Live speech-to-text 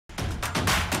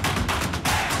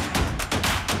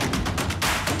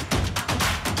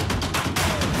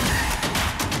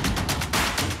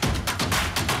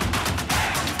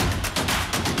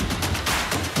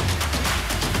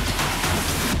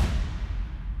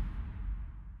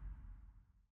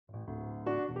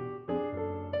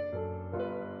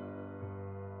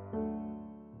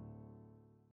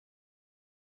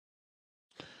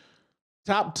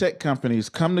Top tech companies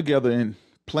come together and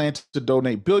plan to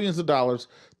donate billions of dollars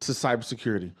to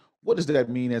cybersecurity. What does that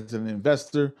mean as an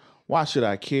investor? Why should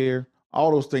I care?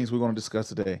 All those things we're going to discuss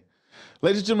today.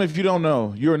 Ladies and gentlemen, if you don't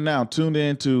know, you're now tuned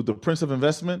in to the Prince of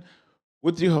Investment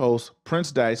with your host,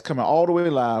 Prince Dykes, coming all the way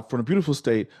live from the beautiful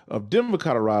state of Denver,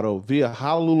 Colorado, via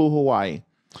Honolulu, Hawaii.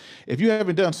 If you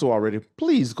haven't done so already,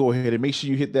 please go ahead and make sure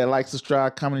you hit that like,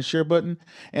 subscribe, comment, and share button.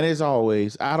 And as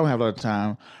always, I don't have a lot of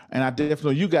time, and I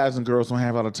definitely know you guys and girls don't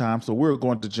have a lot of time, so we're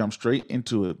going to jump straight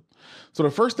into it. So the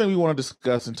first thing we want to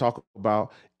discuss and talk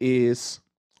about is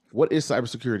what is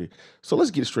cybersecurity? So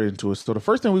let's get straight into it. So the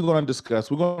first thing we're going to discuss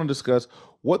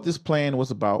what this plan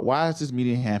was about. Why is this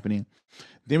meeting happening?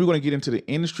 Then we're going to get into the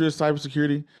industry of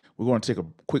cybersecurity. We're going to take a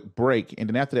quick break. And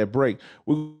then after that break,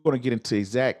 we're going to get into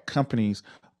exact companies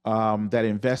that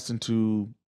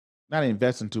not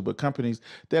invest into, but companies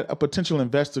that a potential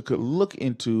investor could look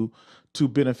into to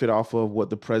benefit off of what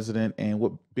the president and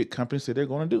what big companies say they're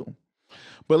going to do.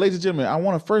 But ladies and gentlemen, I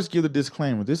want to first give the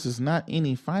disclaimer. This is not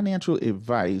any financial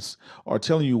advice or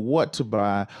telling you what to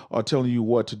buy or telling you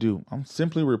what to do. I'm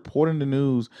simply reporting the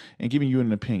news and giving you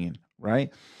an opinion,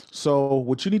 right? So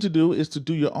what you need to do is to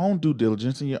do your own due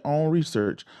diligence and your own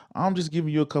research. I'm just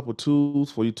giving you a couple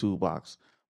tools for your toolbox.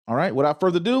 All right, without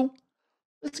further ado,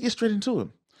 let's get straight into it.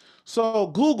 So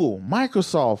Google,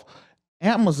 Microsoft,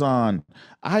 Amazon,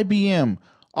 IBM,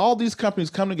 all these companies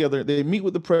come together. They meet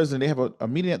with the president. They have a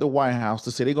meeting at the White House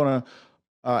to say they're going to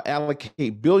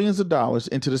allocate billions of dollars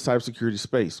into the cybersecurity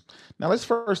space. Now, let's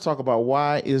first talk about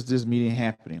why is this meeting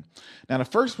happening. Now, the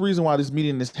first reason why this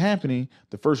meeting is happening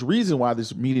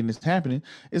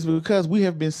is because we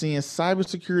have been seeing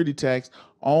cybersecurity attacks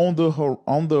on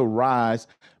the rise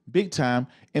big time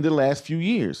in the last few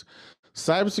years.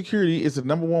 Cybersecurity is the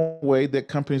number one way that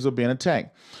companies are being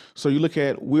attacked. So you look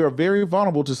at, we are very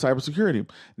vulnerable to cybersecurity.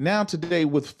 Now today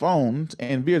with phones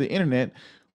and via the internet,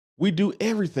 we do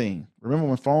everything. Remember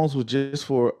when phones were just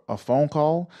for a phone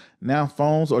call? Now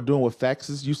phones are doing what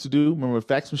faxes used to do. Remember a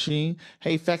fax machine?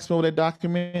 Hey, fax me over that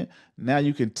document. Now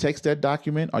you can text that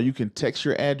document or you can text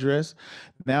your address.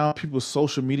 Now people's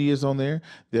social media is on there.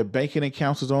 Their banking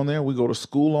accounts is on there. We go to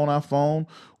school on our phone.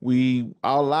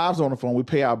 Our lives on the phone. We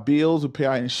pay our bills. We pay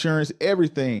our insurance,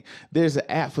 everything. There's an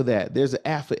app for that. There's an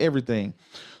app for everything.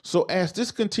 So as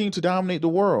this continues to dominate the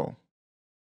world,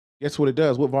 guess what it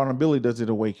does? What vulnerability does it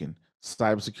awaken?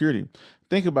 Cybersecurity.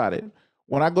 Think about it.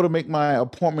 When I go to make my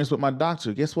appointments with my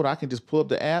doctor, guess what? I can just pull up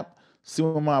the app, see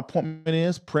when my appointment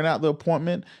is, print out the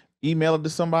appointment, email it to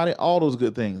somebody, all those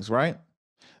good things, right?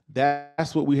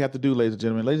 That's what we have to do, ladies and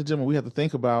gentlemen. Ladies and gentlemen, we have to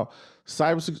think about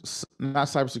not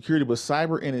cybersecurity, but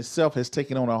cyber in itself has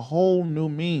taken on a whole new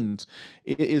means.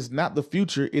 It is not the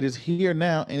future. It is here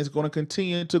now, and it's going to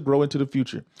continue to grow into the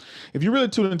future. If you really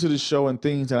tune into the show and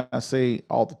things that I say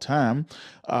all the time,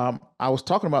 I was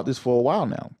talking about this for a while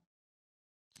now.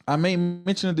 I made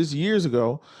mention of this years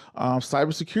ago,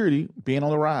 cybersecurity being on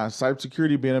the rise,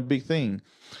 cybersecurity being a big thing.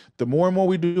 The more and more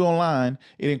we do online,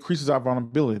 it increases our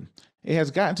vulnerability. It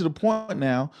has gotten to the point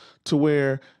now to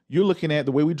where you're looking at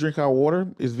the way we drink our water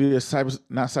is via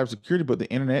not cybersecurity, but the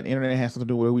internet. The internet has something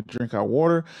to do with the way we drink our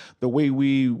water, the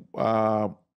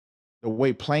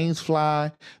way planes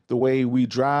fly, the way we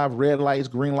drive, red lights,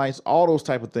 green lights, all those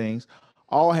type of things,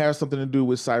 all have something to do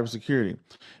with cybersecurity,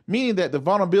 meaning that the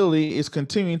vulnerability is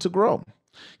continuing to grow.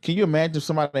 Can you imagine if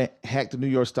somebody hacked the New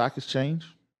York Stock Exchange?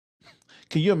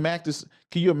 Can you imagine this?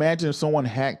 Can you imagine if someone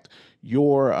hacked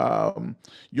your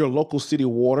local city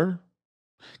water?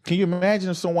 Can you imagine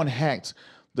if someone hacked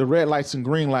the red lights and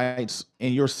green lights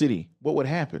in your city? What would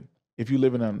happen if you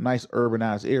live in a nice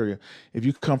urbanized area? If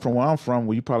you come from where I'm from,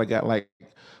 where you probably got like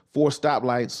 4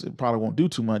 stoplights, it probably won't do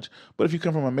too much. But if you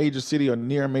come from a major city or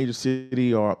near a major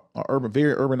city or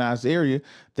very urbanized area,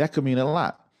 that could mean a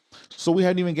lot. So we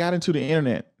haven't even got into the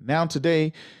internet. Now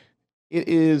today, it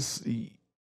is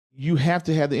you have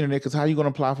to have the internet because how are you going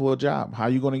to apply for a job? How are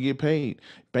you going to get paid?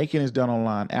 Banking is done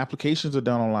online. Applications are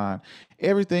done online.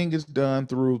 Everything is done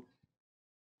through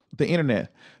the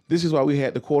internet. This is why we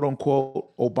had the quote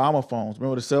unquote Obama phones.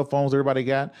 Remember the cell phones everybody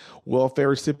got, welfare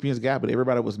recipients got, but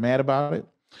everybody was mad about it.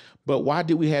 But why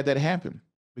did we have that happen?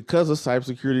 Because of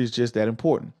cybersecurity is just that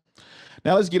important.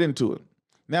 Now let's get into it.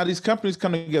 Now these companies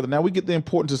come together. Now we get the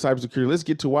importance of cybersecurity. Let's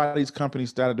get to why these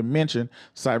companies started to mention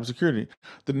cybersecurity.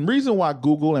 The reason why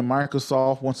Google and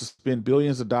Microsoft wants to spend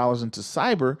billions of dollars into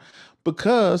cyber,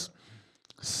 because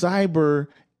cyber,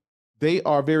 they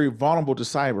are very vulnerable to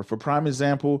cyber. For prime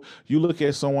example, you look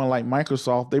at someone like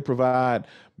Microsoft, they provide,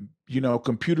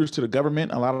 computers to the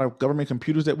government, a lot of government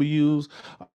computers that we use,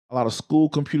 a lot of school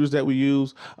computers that we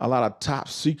use, a lot of top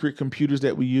secret computers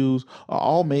that we use are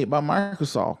all made by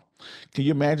Microsoft. Can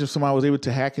you imagine if somebody was able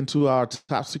to hack into our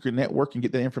top secret network and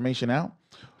get that information out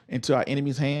into our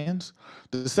enemies' hands?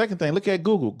 The second thing, look at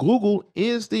Google. Google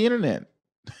is the internet.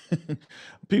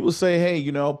 People say, hey,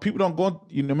 people don't go,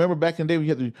 remember back in the day when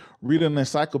you had to read an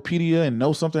encyclopedia and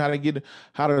know something,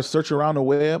 how to search around the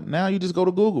web. Now you just go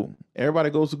to Google. Everybody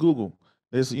goes to Google.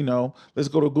 Let's go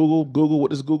to Google. Google, what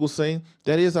does Google say?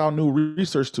 That is our new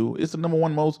research tool. It's the number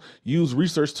one most used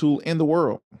research tool in the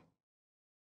world.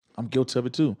 I'm guilty of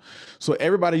it too. So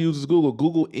everybody uses Google.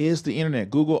 Google is the internet.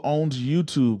 Google owns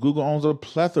YouTube. Google owns a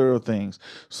plethora of things.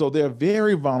 So they're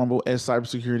very vulnerable as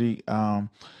cybersecurity.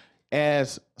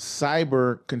 As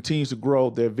cyber continues to grow,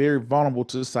 they're very vulnerable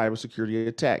to cybersecurity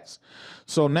attacks.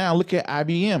 So now look at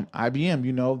IBM.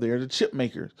 IBM, they're the chip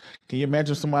makers. Can you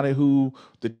imagine somebody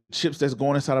the chips that's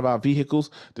going inside of our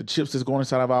vehicles, the chips that's going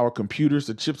inside of our computers,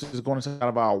 the chips that's going inside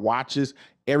of our watches,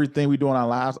 everything we do in our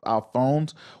lives, our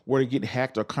phones, were to get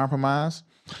hacked or compromised?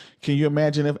 Can you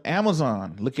imagine if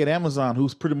Amazon, look at Amazon,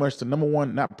 who's pretty much the number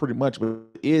one, not pretty much, but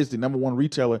is the number one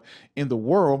retailer in the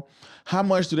world, how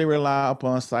much do they rely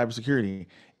upon cybersecurity?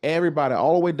 Everybody,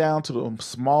 all the way down to the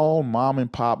small mom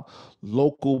and pop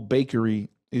local bakery,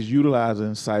 is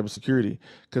utilizing cybersecurity.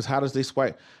 Because how does they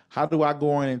swipe? How do I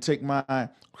go in and take my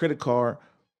credit card?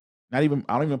 I don't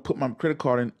even put my credit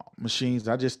card in machines.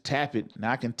 I just tap it.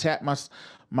 Now I can tap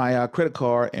my credit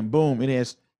card, and boom, it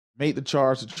has made the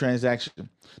charge, the transaction,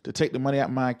 to take the money out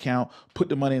of my account, put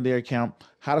the money in their account.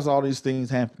 How does all these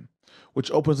things happen? Which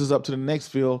opens us up to the next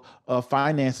field of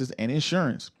finances and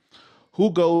insurance. Who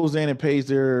goes in and pays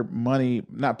their money,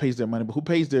 not pays their money, but who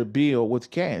pays their bill with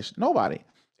cash? Nobody.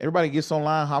 Everybody gets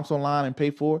online, hops online and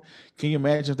pay for it. Can you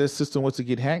imagine if that system was to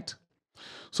get hacked?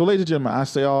 So, ladies and gentlemen, I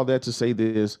say all that to say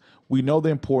this. We know the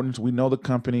importance. We know the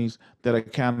companies that are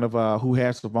kind of who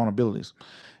has the vulnerabilities.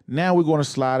 Now we're going to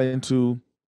slide into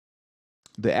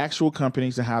the actual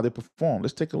companies and how they perform.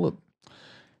 Let's take a look.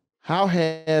 How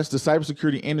has the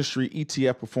cybersecurity industry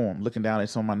ETF performed? Looking down at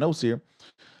some of my notes here,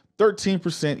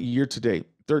 13% year to date,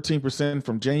 13%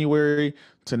 from January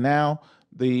to now.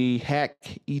 The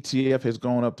hack ETF has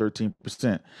gone up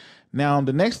 13%. Now,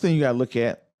 the next thing you got to look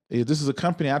at is this is a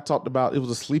company I talked about. It was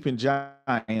a sleeping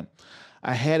giant.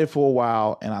 I had it for a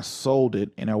while and I sold it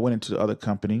and I went into the other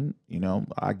company.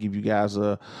 I give you guys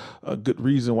a good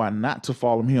reason why not to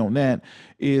follow me on that.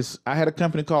 Is I had a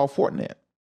company called Fortinet.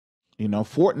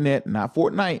 Fortinet, not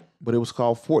Fortnite, but it was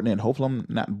called Fortinet. Hopefully I'm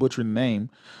not butchering the name.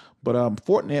 But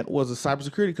Fortinet was a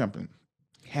cybersecurity company.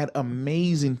 Had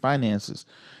amazing finances.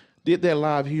 Did that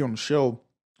live here on the show.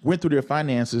 Went through their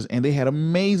finances and they had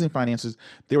amazing finances.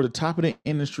 They were the top of the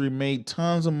industry, made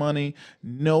tons of money,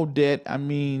 no debt. I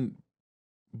mean,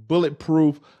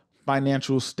 bulletproof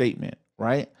financial statement,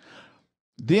 right?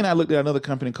 Then I looked at another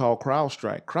company called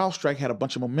CrowdStrike. CrowdStrike had a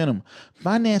bunch of momentum.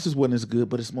 Finances wasn't as good,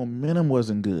 but its momentum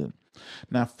wasn't good.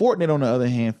 Now, Fortinet, on the other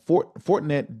hand,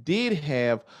 Fortinet did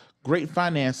have great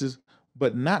finances,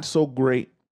 but not so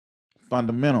great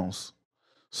fundamentals.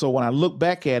 So when I look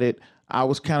back at it, I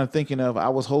was kind of thinking I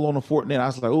was holding on to Fortinet. I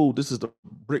was like, oh, this is the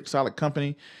brick solid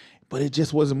company, but it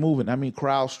just wasn't moving. I mean,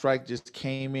 CrowdStrike just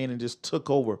came in and just took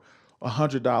over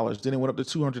 $100. Then it went up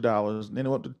to $200. Then it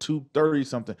went up to $230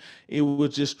 something. It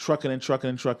was just trucking and trucking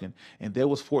and trucking. And there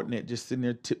was Fortinet just sitting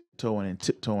there tiptoeing and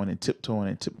tiptoeing and tiptoeing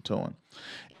and tiptoeing.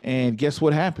 And guess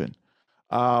what happened?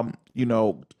 Coming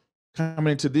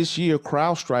into this year,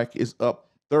 CrowdStrike is up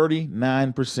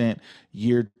 39%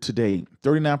 year to date.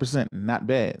 39%, not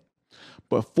bad.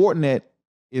 But Fortinet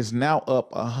is now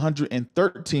up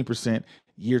 113%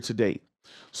 year to date.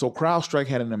 So CrowdStrike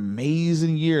had an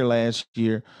amazing year last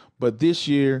year, but this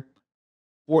year,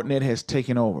 Fortinet has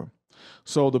taken over.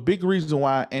 So the big reason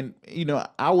why, and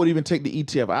I would even take the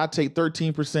ETF. I take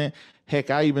 13%. Heck,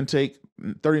 I even take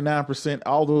 39%.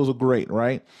 All those are great,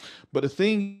 right? But the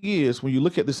thing is, when you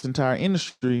look at this entire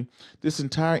industry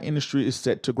is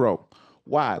set to grow.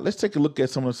 Why? Let's take a look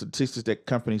at some of the statistics that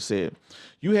companies said.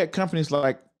 You had companies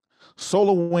like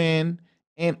solar wind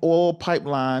and oil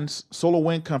pipelines, solar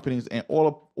wind companies and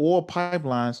oil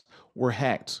pipelines were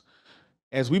hacked.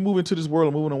 As we move into this world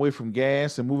of moving away from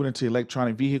gas and moving into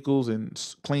electronic vehicles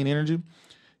and clean energy,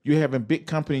 you're having big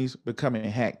companies becoming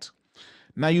hacked.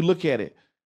 Now you look at it.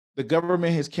 The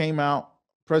government has came out,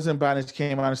 President Biden has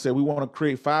came out and said, we want to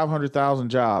create 500,000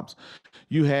 jobs.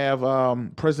 You have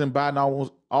President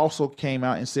Biden also came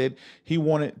out and said he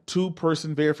wanted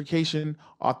two-person verification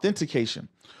authentication.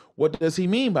 What does he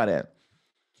mean by that?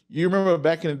 You remember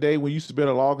back in the day when you used to be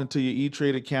able to log into your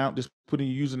E-Trade account, just put in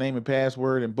your username and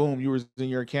password, and boom, you were in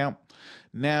your account.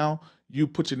 Now you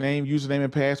put your name, username,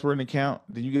 and password in the account.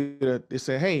 Then they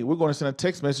say, hey, we're going to send a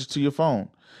text message to your phone.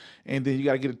 and then you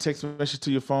got to get a text message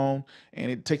to your phone,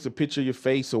 and it takes a picture of your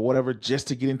face or whatever just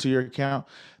to get into your account.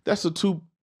 That's a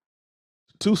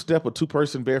two-step or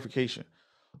two-person verification,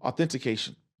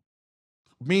 authentication,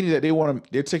 meaning that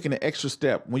they're taking an extra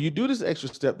step. When you do this extra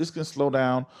step, this can slow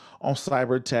down on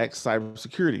cyber attacks,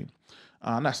 cybersecurity.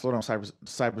 Not slow down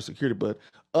cybersecurity, but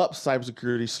up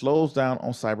cybersecurity, slows down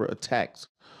on cyber attacks.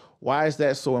 Why is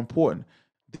that so important?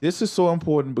 This is so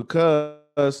important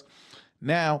because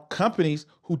now companies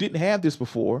who didn't have this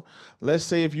before, let's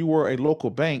say if you were a local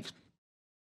bank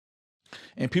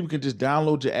and people can just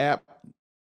download your app,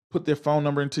 put their phone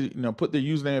number into, put their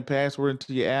username and password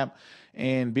into your app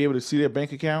and be able to see their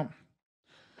bank account.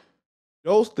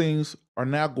 Those things are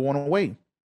now going away.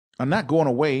 Are not going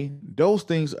away. Those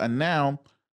things are now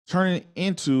turning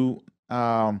into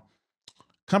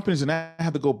companies that now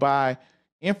have to go buy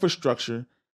infrastructure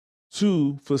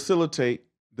to facilitate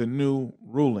the new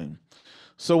ruling.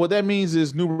 So what that means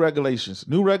is new regulations.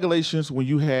 New regulations when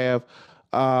you have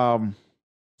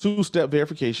two-step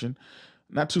verification,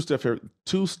 not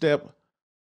two-step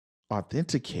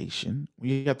authentication.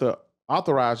 You have to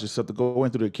authorize yourself to go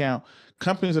into the account.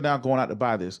 Companies are now going out to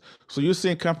buy this. So you're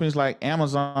seeing companies like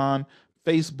Amazon,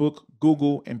 Facebook,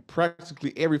 Google, and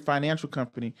practically every financial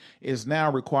company is now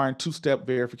requiring two-step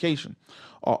verification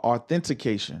or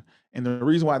authentication. And the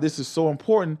reason why this is so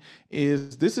important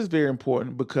is this is very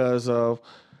important because of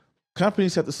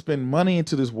companies have to spend money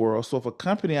into this world. So if a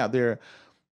company out there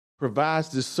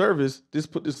provides this service, this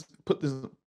puts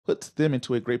them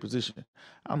into a great position.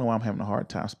 I don't know why I'm having a hard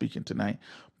time speaking tonight,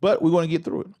 but we're going to get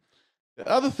through it. The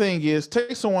other thing is,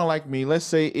 take someone like me. Let's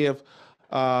say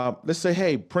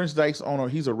hey, Prince Dykes owner,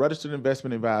 he's a registered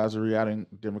investment advisory out in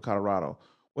Denver, Colorado.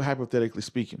 We're hypothetically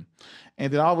speaking.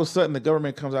 And then all of a sudden the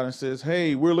government comes out and says,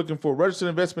 hey, we're looking for registered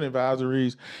investment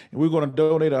advisories, and we're going to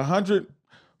donate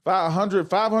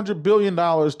 $500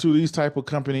 billion to these type of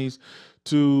companies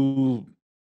to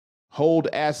hold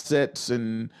assets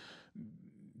and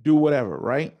do whatever,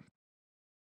 right?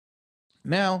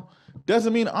 Now,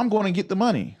 doesn't mean I'm going to get the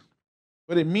money,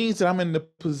 but it means that I'm in the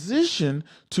position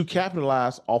to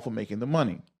capitalize off of making the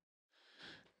money.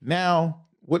 Now,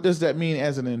 what does that mean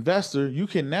as an investor? You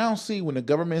can now see when the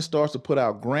government starts to put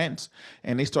out grants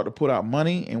and they start to put out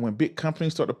money, and when big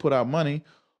companies start to put out money,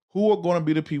 who are going to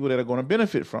be the people that are going to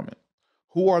benefit from it?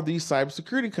 Who are these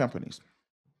cybersecurity companies?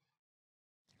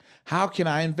 How can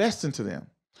I invest into them?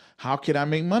 How can I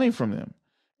make money from them?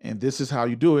 And this is how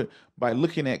you do it, by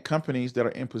looking at companies that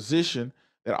are in position,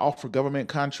 that offer government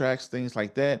contracts, things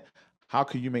like that. How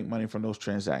can you make money from those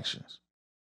transactions?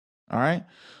 All right.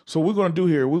 So what we're going to do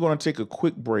here, we're going to take a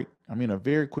quick break. I mean, a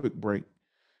very quick break.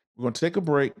 We're going to take a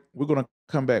break. We're going to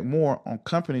come back more on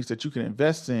companies that you can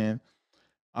invest in,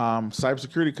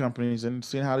 cybersecurity companies, and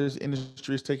seeing how this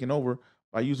industry is taking over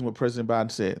by using what President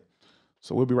Biden said.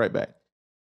 So we'll be right back.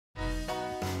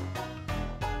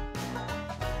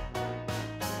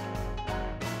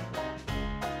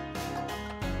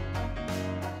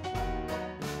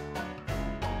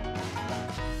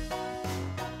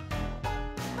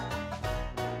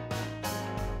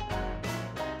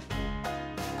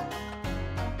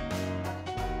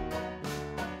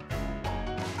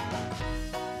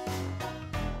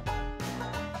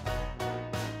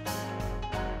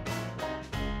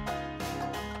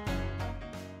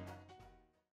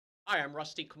 Hi, I'm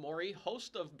Rusty Komori,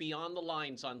 host of Beyond the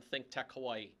Lines on ThinkTech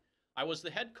Hawaii. I was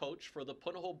the head coach for the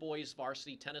Punahou boys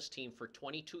varsity tennis team for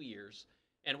 22 years,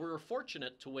 and we were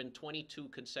fortunate to win 22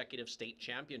 consecutive state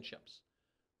championships.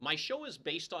 My show is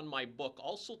based on my book,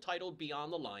 also titled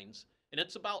Beyond the Lines, and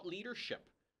it's about leadership,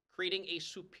 creating a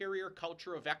superior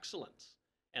culture of excellence,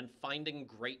 and finding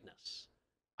greatness.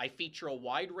 I feature a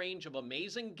wide range of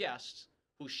amazing guests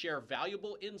who share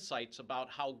valuable insights about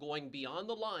how going beyond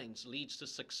the lines leads to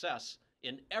success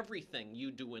in everything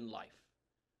you do in life.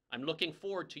 I'm looking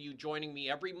forward to you joining me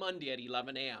every Monday at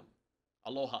 11 a.m.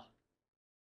 Aloha.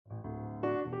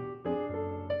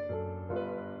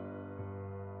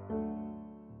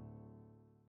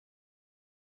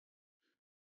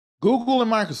 Google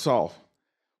and Microsoft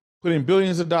putting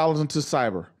billions of dollars into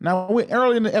cyber. Now,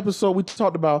 early in the episode, we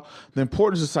talked about the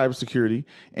importance of cybersecurity,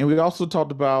 and we also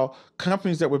talked about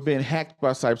companies that were being hacked by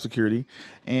cybersecurity,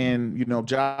 and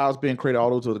jobs being created,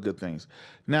 all those other good things.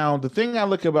 Now, the thing I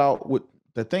look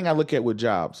at with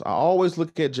jobs, I always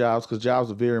look at jobs because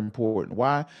jobs are very important.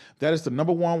 Why? That is the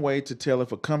number one way to tell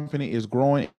if a company is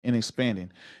growing and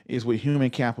expanding, is with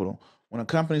human capital. When a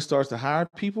company starts to hire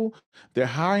people, they're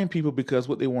hiring people because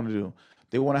what they want to do.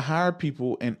 They want to hire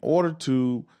people in order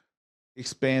to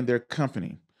expand their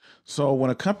company. So when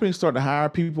a company starts to hire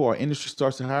people or industry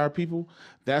starts to hire people,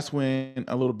 that's when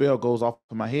a little bell goes off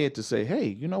in my head to say, hey,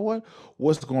 you know what?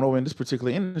 What's going on in this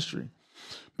particular industry?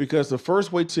 Because the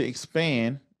first way to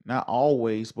expand, not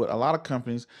always, but a lot of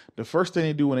companies, the first thing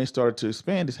they do when they start to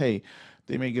expand is, hey,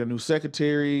 they may get a new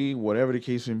secretary, whatever the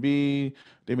case may be.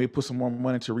 They may put some more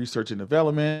money to research and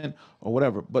development or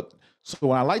whatever. But so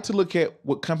when I like to look at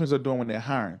what companies are doing when they're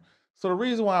hiring. So the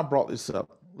reason why I brought this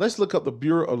up, let's look up the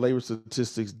Bureau of Labor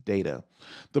Statistics data.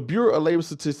 The Bureau of Labor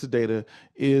Statistics data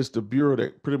is the bureau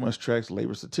that pretty much tracks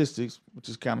labor statistics, which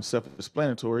is kind of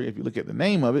self-explanatory if you look at the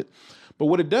name of it. But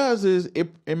what it does is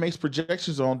it makes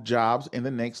projections on jobs in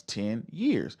the next 10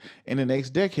 years, in the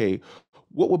next decade.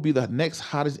 What would be the next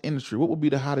hottest industry? What would be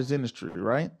the hottest industry,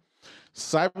 right?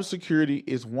 Cybersecurity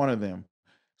is one of them.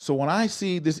 So when I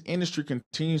see this industry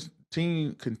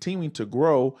continuing to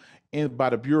grow in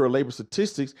by the Bureau of Labor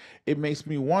Statistics, it makes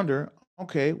me wonder,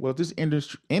 okay, well, if this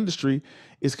industry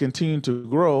is continuing to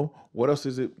grow, what else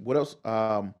is it? What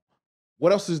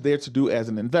else is there to do as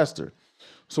an investor?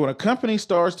 So when a company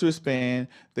starts to expand,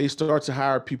 they start to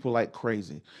hire people like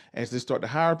crazy. As they start to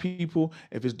hire people,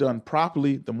 if it's done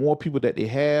properly, the more people that they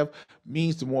have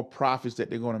means the more profits that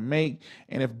they're going to make.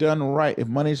 And if done right, if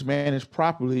money is managed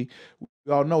properly,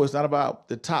 we all know it's not about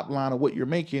the top line of what you're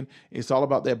making. It's all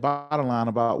about that bottom line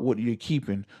about what you're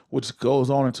keeping, which goes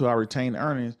on into our retained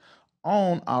earnings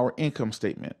on our income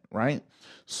statement, right?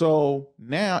 So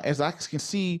now, as I can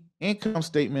see, income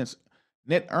statements,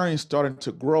 net earnings starting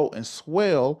to grow and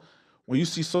swell. When you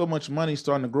see so much money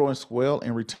starting to grow and swell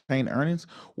and retain earnings,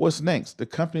 what's next? The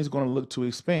company is going to look to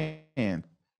expand.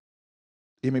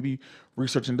 It may be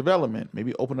research and development,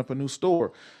 maybe open up a new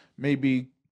store, maybe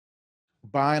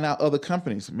buying out other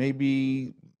companies,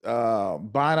 maybe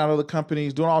buying out other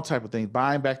companies, doing all type of things,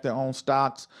 buying back their own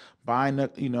stocks, buying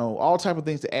all type of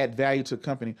things to add value to a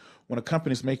company. When a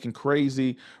company is making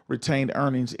crazy retained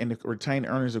earnings and the retained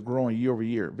earnings are growing year over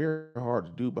year, very hard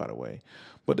to do, by the way.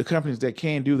 But the companies that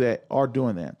can do that are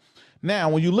doing that. Now,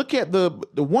 when you look at the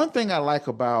one thing I like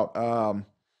about the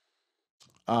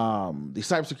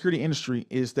cybersecurity industry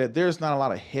is that there's not a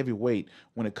lot of heavyweight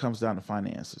when it comes down to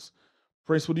finances.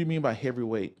 Prince, what do you mean by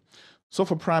heavyweight? So,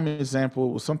 for prime example,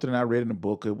 it was something that I read in a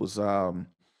book. It was a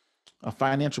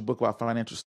financial book about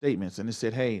financial statements, and it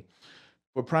said, "Hey,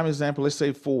 for prime example, let's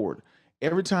say Ford.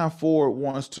 Every time Ford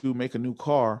wants to make a new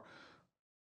car,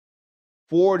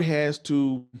 Ford has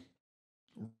to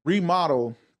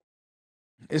remodel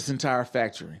its entire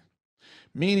factory.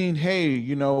 Meaning, hey,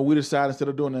 we decide instead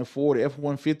of doing the Ford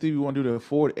F-150, we want to do the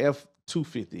Ford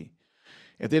F-250.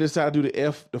 If they decide to do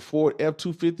the Ford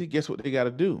F-250, guess what they got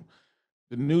to do?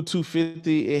 The new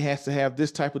 250, it has to have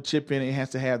this type of chip in it. It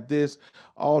has to have this,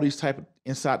 all these type of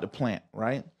inside the plant,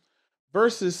 right?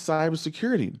 Versus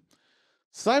cybersecurity.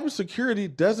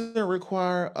 Cybersecurity doesn't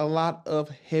require a lot of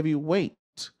heavy weight,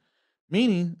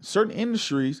 meaning certain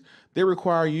industries, they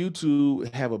require you to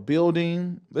have a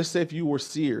building. Let's say if you were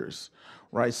Sears,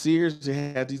 right? Sears, they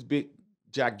had these big,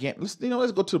 gigantic, let's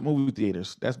go to movie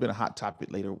theaters. That's been a hot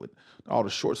topic later with all the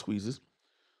short squeezes.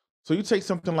 So you take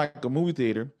something like a movie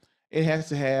theater, it has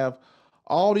to have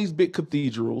all these big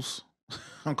cathedrals.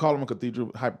 I'm calling them a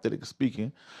cathedral, hypothetically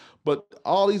speaking. But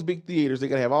all these big theaters, they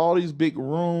gotta have all these big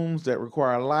rooms that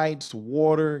require lights,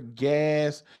 water,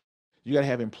 gas. You gotta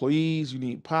have employees, you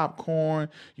need popcorn,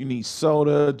 you need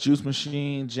soda, juice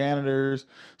machine, janitors,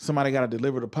 somebody gotta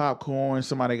deliver the popcorn,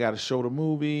 somebody gotta show the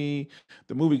movie.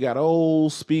 The movie got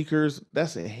old speakers.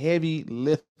 That's a heavy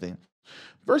lifting.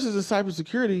 Versus in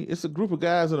cybersecurity, it's a group of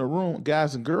guys in a room,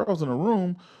 guys and girls in a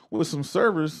room with some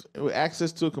servers with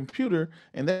access to a computer,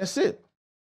 and that's it.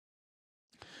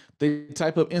 They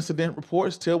type up incident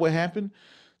reports, tell what happened,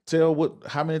 tell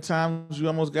how many times you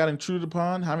almost got intruded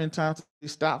upon, how many times they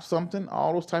stopped something,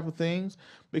 all those type of things.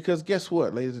 Because guess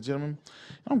what, ladies and gentlemen,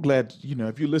 I'm glad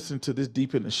if you listen to this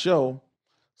deep in the show,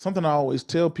 something I always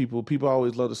tell people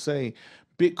always love to say,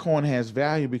 Bitcoin has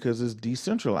value because it's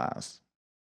decentralized.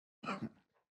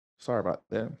 Sorry about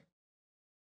that.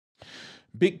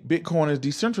 Bitcoin is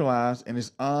decentralized and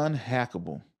it's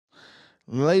unhackable.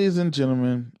 Ladies and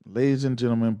gentlemen, boys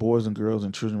and girls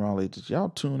and children of all ages, y'all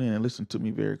tune in and listen to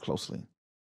me very closely.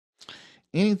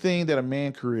 Anything that a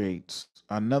man creates,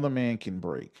 another man can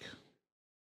break.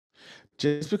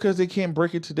 Just because they can't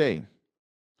break it today,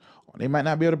 or they might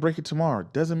not be able to break it tomorrow,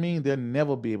 doesn't mean they'll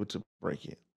never be able to break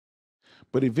it.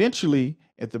 But eventually,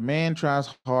 if the man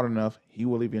tries hard enough, he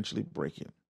will eventually break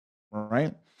it.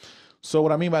 Right? So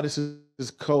what I mean by this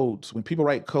is codes. When people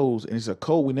write codes and it's a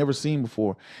code we never seen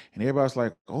before, and everybody's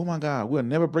like, "Oh my God, we'll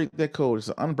never break that code. It's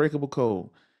an unbreakable code."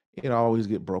 It always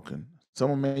get broken.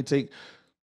 Someone may take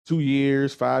 2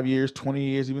 years, 5 years, 20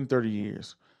 years, even 30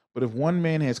 years. But if one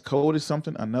man has coded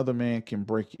something, another man can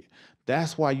break it.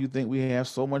 That's why you think we have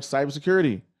so much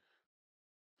cybersecurity.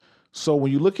 So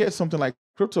when you look at something like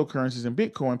cryptocurrencies and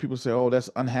Bitcoin, people say, "Oh, that's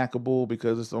unhackable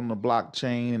because it's on the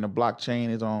blockchain and the blockchain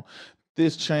is on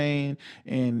this chain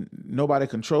and nobody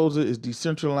controls it. It's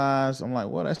decentralized." I'm like,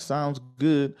 "Well, that sounds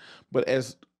good." But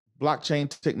as blockchain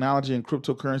technology and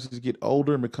cryptocurrencies get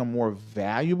older and become more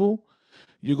valuable,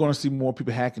 you're going to see more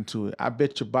people hacking to it. I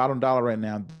bet your bottom dollar right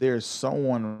now, there's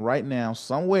someone right now,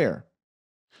 somewhere,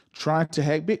 trying to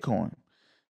hack Bitcoin.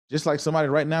 Just like somebody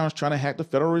right now is trying to hack the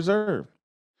Federal Reserve.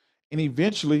 And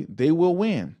eventually they will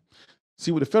win.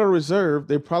 See, with the Federal Reserve,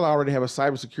 they probably already have a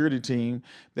cybersecurity team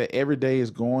that every day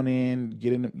is going in,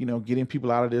 getting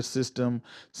people out of their system,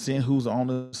 seeing who's on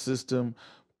the system,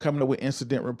 coming up with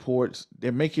incident reports.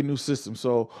 They're making new systems.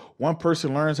 So one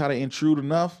person learns how to intrude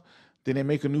enough, then they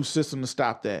make a new system to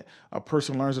stop that. A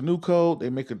person learns a new code, they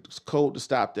make a code to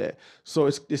stop that. So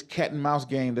it's this cat and mouse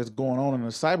game that's going on in the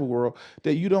cyber world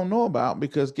that you don't know about,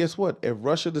 because guess what? If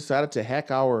Russia decided to hack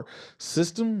our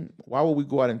system, why would we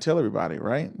go out and tell everybody,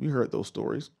 right? We heard those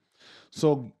stories.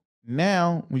 So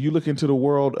now when you look into the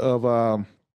world of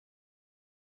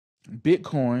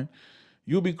Bitcoin,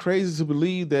 you'll be crazy to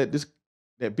believe that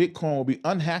that Bitcoin will be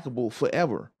unhackable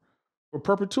forever, for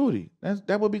perpetuity.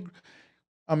 That would be,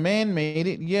 a man made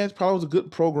it. Yeah, it probably was a good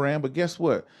program, but guess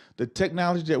what? The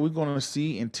technology that we're going to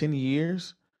see in 10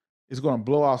 years is going to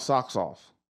blow our socks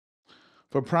off.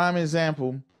 For prime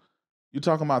example, you're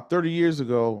talking about 30 years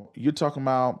ago, you're talking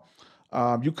about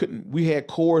we had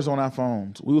cores on our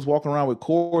phones. We was walking around with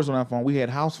cores on our phone. We had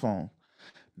house phones.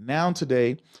 Now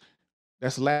today,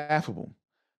 that's laughable.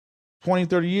 20,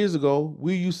 30 years ago,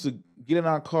 we used to get in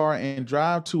our car and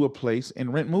drive to a place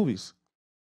and rent movies.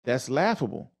 That's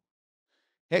laughable.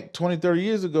 Heck, 20, 30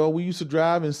 years ago, we used to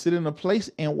drive and sit in a place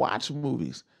and watch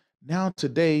movies. Now,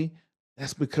 today,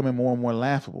 that's becoming more and more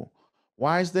laughable.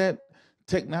 Why is that?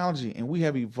 Technology, and we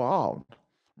have evolved.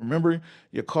 Remember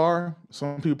your car?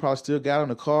 Some people probably still got in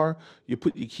the car. You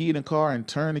put your key in the car and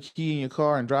turn the key in your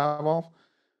car and drive off.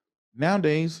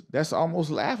 Nowadays, that's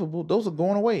almost laughable. Those are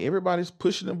going away. Everybody's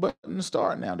pushing the button to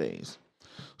start nowadays.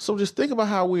 So just think about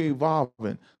how we're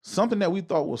evolving. Something that we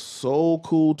thought was so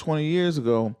cool 20 years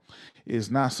ago is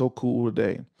not so cool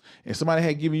today. And somebody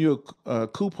had given you a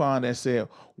coupon that said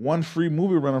one free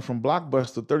movie rental from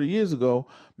Blockbuster 30 years ago,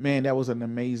 man, that was an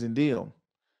amazing deal.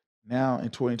 Now in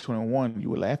 2021, you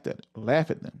would laugh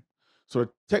at them. So the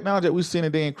technology that we're seeing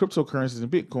today in cryptocurrencies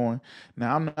and Bitcoin.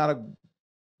 Now I'm not a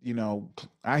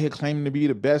out here claiming to be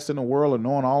the best in the world or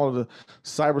knowing all of the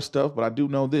cyber stuff, but I do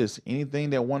know this: anything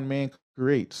that one man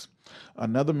creates,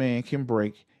 another man can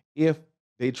break if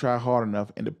they try hard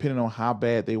enough, and depending on how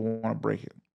bad they want to break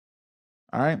it.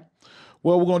 All right.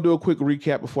 Well, we're going to do a quick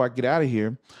recap before I get out of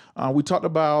here. We talked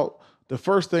about, the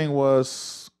first thing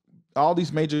was all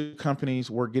these major companies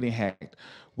were getting hacked.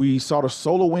 We saw the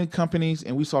solar wind companies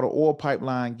and we saw the oil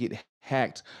pipeline get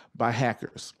hacked by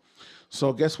hackers.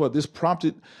 So guess what? This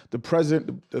prompted the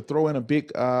president to throw in a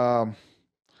big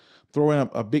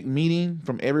meeting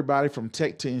from everybody from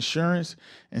tech to insurance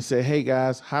and say, "Hey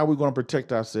guys, how are we going to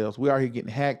protect ourselves? We are here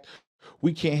getting hacked.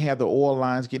 We can't have the oil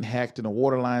lines getting hacked and the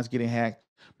water lines getting hacked,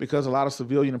 because a lot of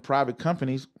civilian and private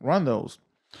companies run those."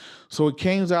 So it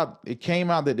came out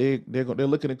that they're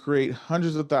looking to create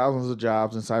hundreds of thousands of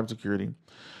jobs in cybersecurity.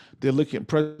 They're looking at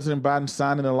President Biden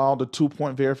signing a law, the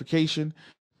 2-point verification,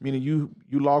 meaning you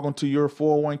log onto your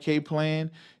 401k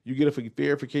plan, you get a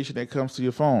verification that comes to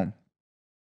your phone.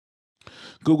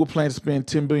 Google plans to spend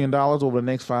 $10 billion over the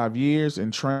next 5 years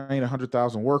and train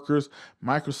 100,000 workers.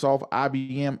 Microsoft,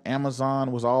 IBM,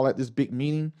 Amazon was all at this big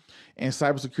meeting, and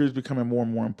cybersecurity is becoming more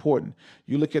and more important.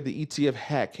 You look at the ETF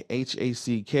HACK,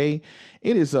 HACK,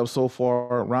 it is up so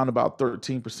far around about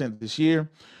 13% this year,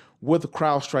 with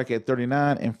CrowdStrike at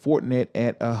 39 and Fortinet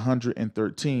at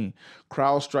 113.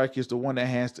 CrowdStrike is the one that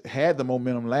had the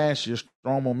momentum last year,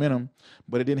 strong momentum,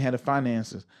 but it didn't have the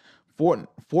finances.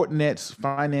 Fortinet's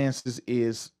finances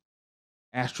is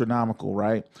astronomical,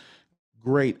 right?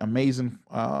 Great, amazing,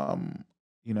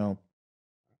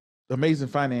 amazing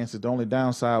finances. The only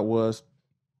downside was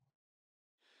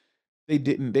they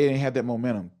didn't have that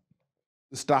momentum.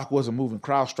 The stock wasn't moving.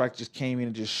 CrowdStrike just came in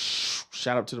and just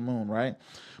shot up to the moon, right?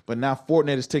 But now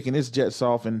Fortinet is taking its jets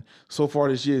off, and so far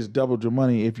this year it's doubled your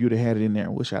money if you'd have had it in there. I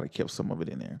wish I'd have kept some of it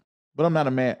in there. But I'm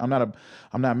not mad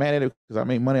at it, because I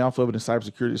make money off of it, and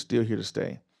cybersecurity is still here to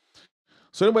stay.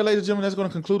 So anyway, ladies and gentlemen, that's going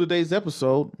to conclude today's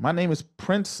episode. My name is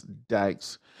Prince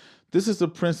Dykes. This is the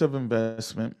Prince of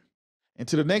Investment. And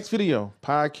to the next video,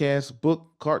 podcast, book,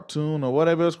 cartoon, or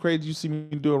whatever else crazy you see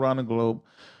me do around the globe,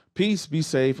 Peace, be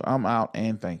safe. I'm out,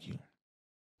 and thank you.